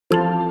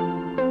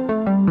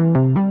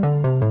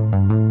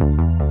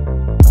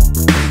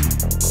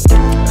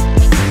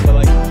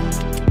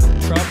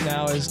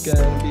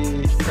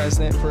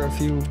president for a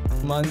few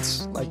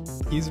months. Like,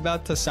 he's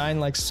about to sign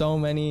like so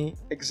many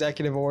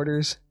executive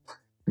orders.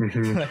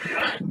 Dude,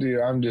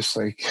 I'm just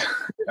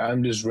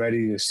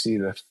ready to see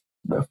the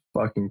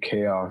fucking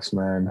chaos,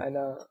 man. I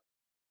know.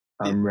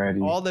 I'm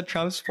ready. All the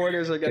Trump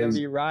supporters are gonna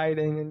be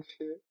rioting and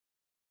shit.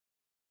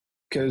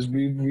 Because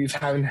we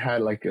haven't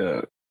had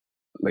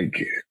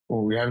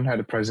we haven't had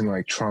a president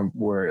like Trump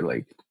where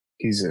like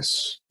he's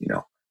this,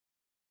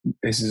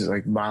 this is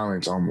like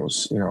violence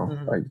almost,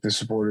 like the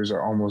supporters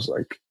are almost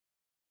like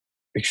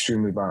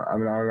extremely violent. I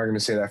mean, I'm not going to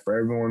say that for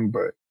everyone,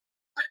 but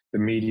the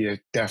media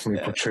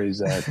definitely portrays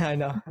that. I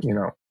know.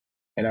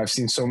 And I've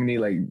seen so many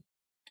like,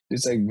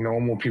 it's like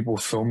normal people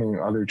filming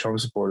other Trump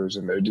supporters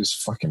and they're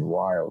just fucking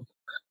wild,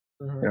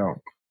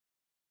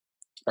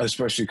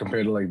 especially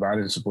compared to like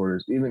Biden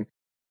supporters. Even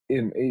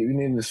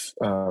in this,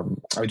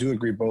 I do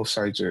agree both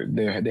sides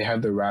they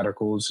have the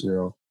radicals,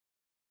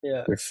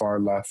 they're far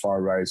left,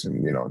 far right,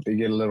 and they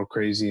get a little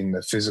crazy in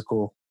the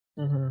physical,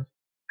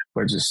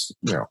 but just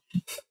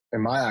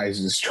in my eyes,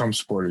 just Trump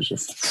supporters are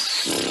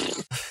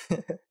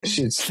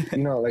shit's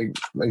like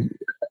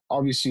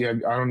obviously I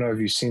don't know if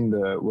you've seen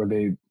where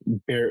they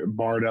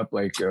barred up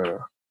like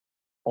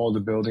all the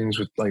buildings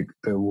with like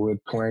the wood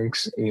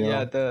planks,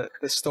 the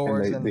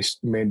stores and they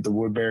made the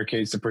wood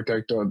barricades to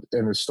protect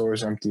and the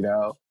stores emptied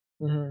out.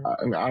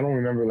 I don't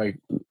remember like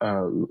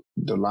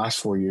the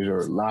last 4 years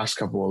or last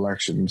couple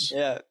elections.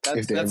 Yeah,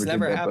 that's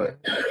never happened.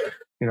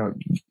 But,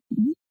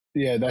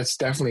 that's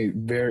definitely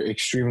very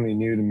extremely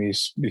new to me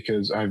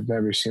because I've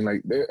never seen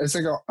like it's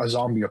like a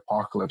zombie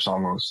apocalypse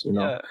almost.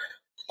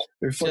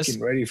 They're fucking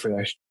ready for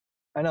that.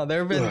 I know there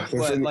have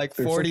been like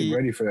 40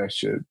 ready for that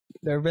shit.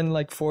 There have been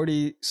like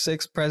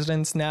 46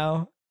 presidents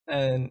now,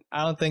 and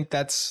I don't think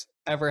that's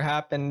ever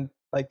happened.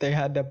 Like they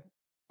had to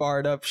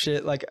bar up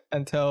shit like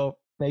until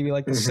maybe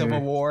like the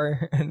Civil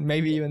War, and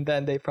maybe even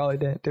then they probably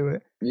didn't do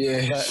it.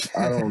 Yeah, but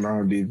I don't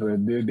know, dude,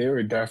 but they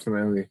were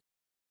definitely,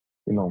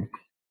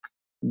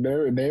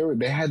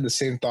 they had the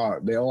same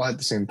thought. They all had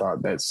the same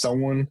thought that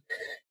someone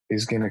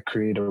is gonna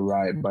create a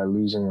riot by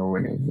losing or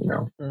winning.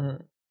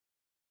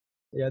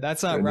 Yeah,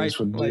 that's not right. That's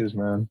what it is,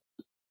 man.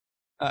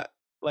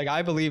 Like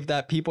I believe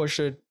that people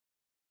should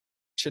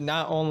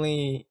not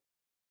only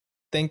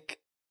think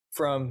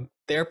from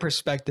their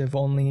perspective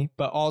only,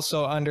 but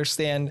also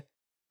understand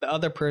the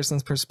other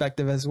person's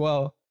perspective as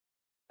well.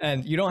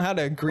 And you don't have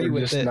to agree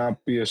with just it. Not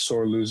be a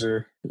sore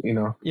loser,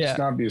 Yeah. Just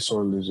not be a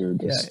sore loser.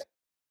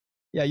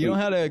 Yeah, you don't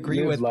have to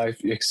agree with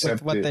life,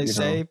 accept what it, they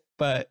say,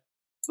 but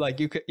like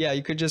you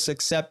could just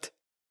accept.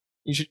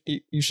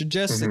 You should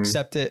just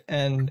accept it,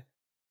 and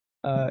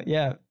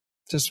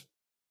just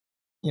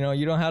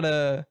you don't have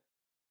to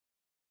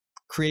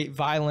create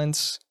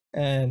violence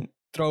and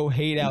throw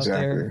hate out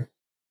there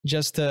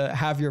just to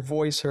have your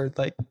voice heard.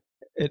 Like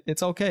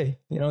it's okay,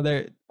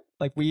 there.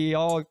 Like we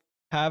all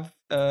have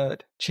a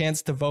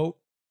chance to vote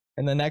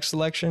in the next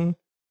election,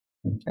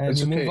 and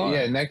it's okay. Move on.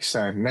 Yeah, next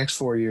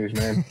 4 years,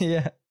 man.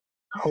 Yeah.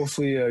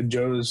 Hopefully,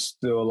 Joe's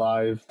still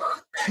alive.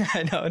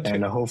 I know, dude.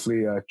 And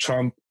hopefully,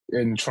 Trump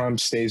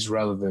stays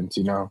relevant.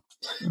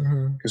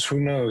 Because who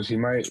knows? He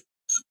might.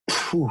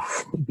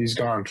 He's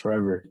gone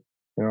forever.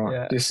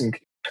 Let's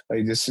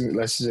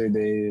say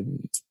they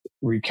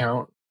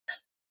recount.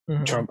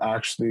 Trump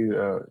actually,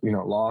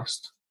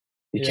 lost.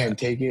 He can't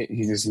take it.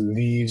 He just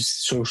leaves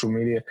social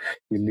media.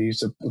 He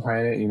leaves the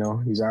planet.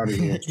 He's out of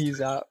here.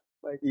 He's out.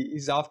 Like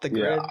he's off the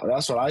grid. Yeah,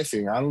 that's what I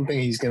think. I don't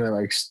think he's gonna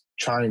like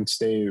try and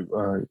stay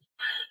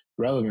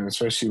relevant,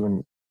 especially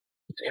when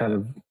it's kind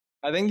of.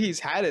 I think he's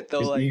had it though.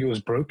 His like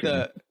ego's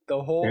broken.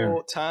 The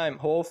whole time,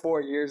 whole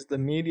 4 years, the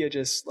media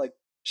just like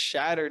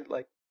shattered.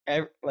 Like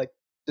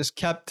just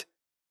kept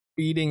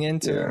feeding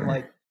into him.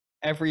 Like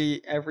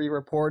every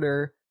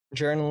reporter,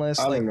 journalist,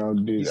 I don't know,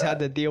 dude. He's had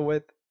to deal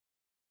with.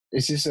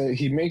 It's just that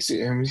he makes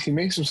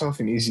himself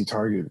an easy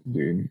target,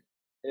 dude.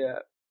 Yeah.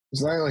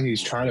 It's not like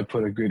he's trying to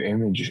put a good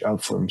image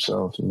up for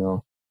himself,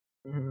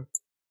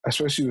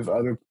 Especially with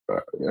other,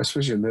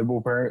 especially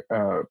liberal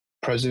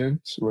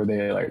presidents, where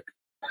they like,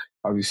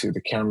 obviously the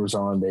camera's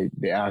on,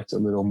 they act a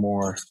little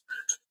more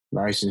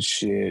nice and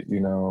shit,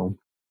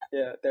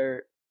 Yeah, they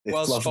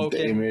fluff up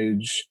the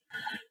image,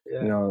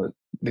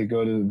 they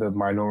go to the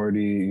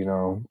minority,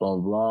 blah, blah,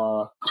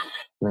 blah.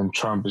 And then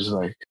Trump is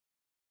like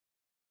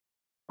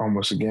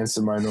almost against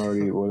the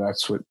minority. Well,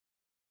 that's what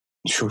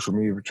social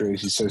media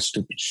portrays. He says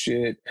stupid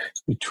shit.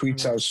 He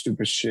tweets out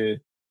stupid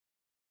shit.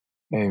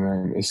 Hey,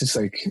 man, it's just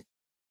like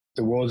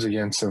the world's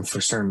against him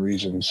for certain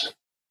reasons.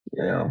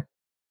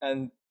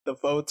 And the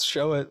votes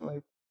show it.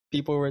 Like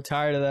people were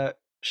tired of that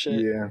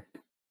shit.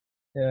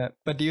 Yeah.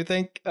 But do you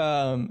think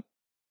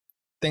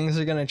things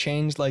are gonna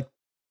change? Like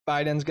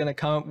Biden's gonna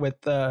come up with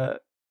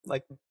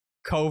like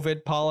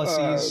COVID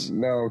policies?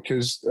 No,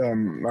 because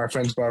my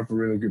friends brought up a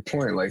really good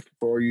point. Like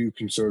for you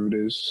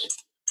conservatives,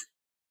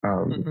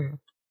 and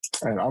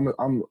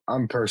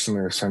I'm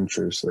personally a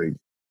centrist. Like,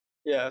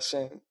 yeah,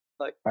 same.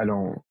 Like I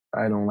don't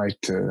like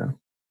to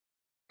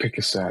pick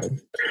a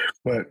side,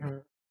 but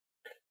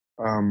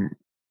my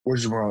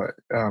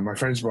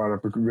friends brought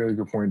up a really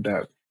good point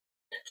that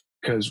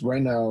because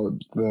right now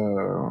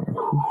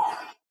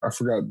I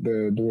forgot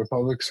the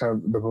Republicans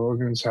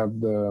have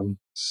the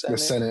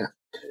Senate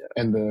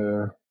and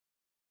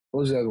what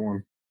was the other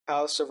one?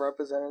 House of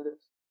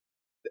Representatives.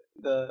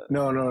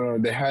 No.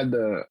 They had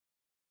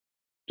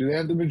do they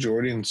have the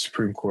majority in the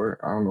Supreme Court?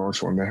 I don't know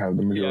which one they have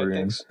the majority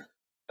in. So.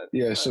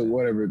 Yeah, so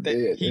whatever.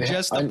 He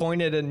just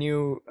appointed a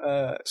new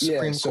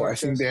Supreme Court. So I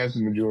think they have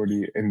the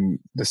majority in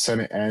the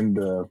Senate and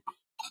the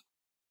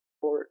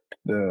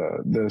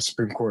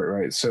Supreme Court,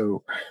 right?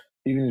 So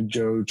even if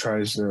Joe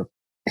tries to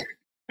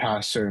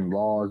pass certain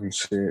laws and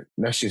shit,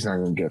 that shit's not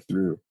gonna get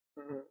through.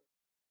 Mm-hmm.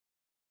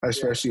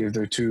 Especially if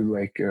they're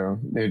too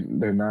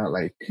they're not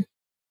like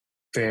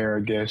fair,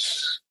 I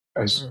guess,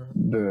 as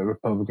the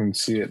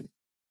Republicans see it.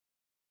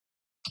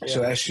 Yeah.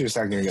 So that shit's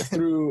not gonna get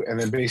through, and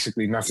then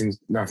basically nothing's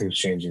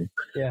changing.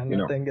 Yeah,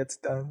 nothing gets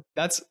done.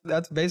 That's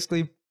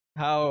basically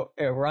how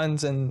it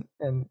runs in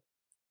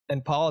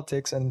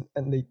politics and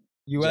the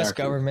U.S.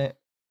 government.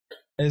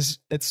 It's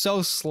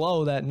so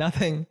slow that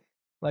nothing,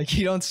 like,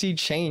 you don't see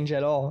change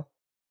at all,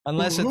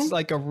 unless it's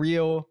like a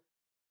real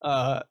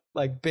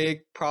like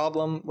big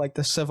problem, like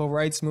the civil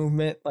rights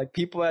movement. Like,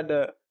 people had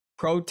to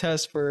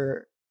protest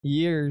for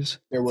years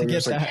to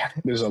get that.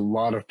 There's a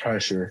lot of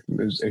pressure.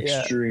 There's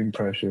extreme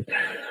pressure.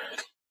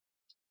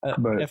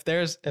 But if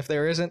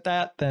there isn't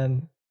that,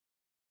 then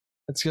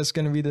it's just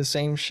gonna be the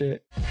same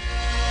shit.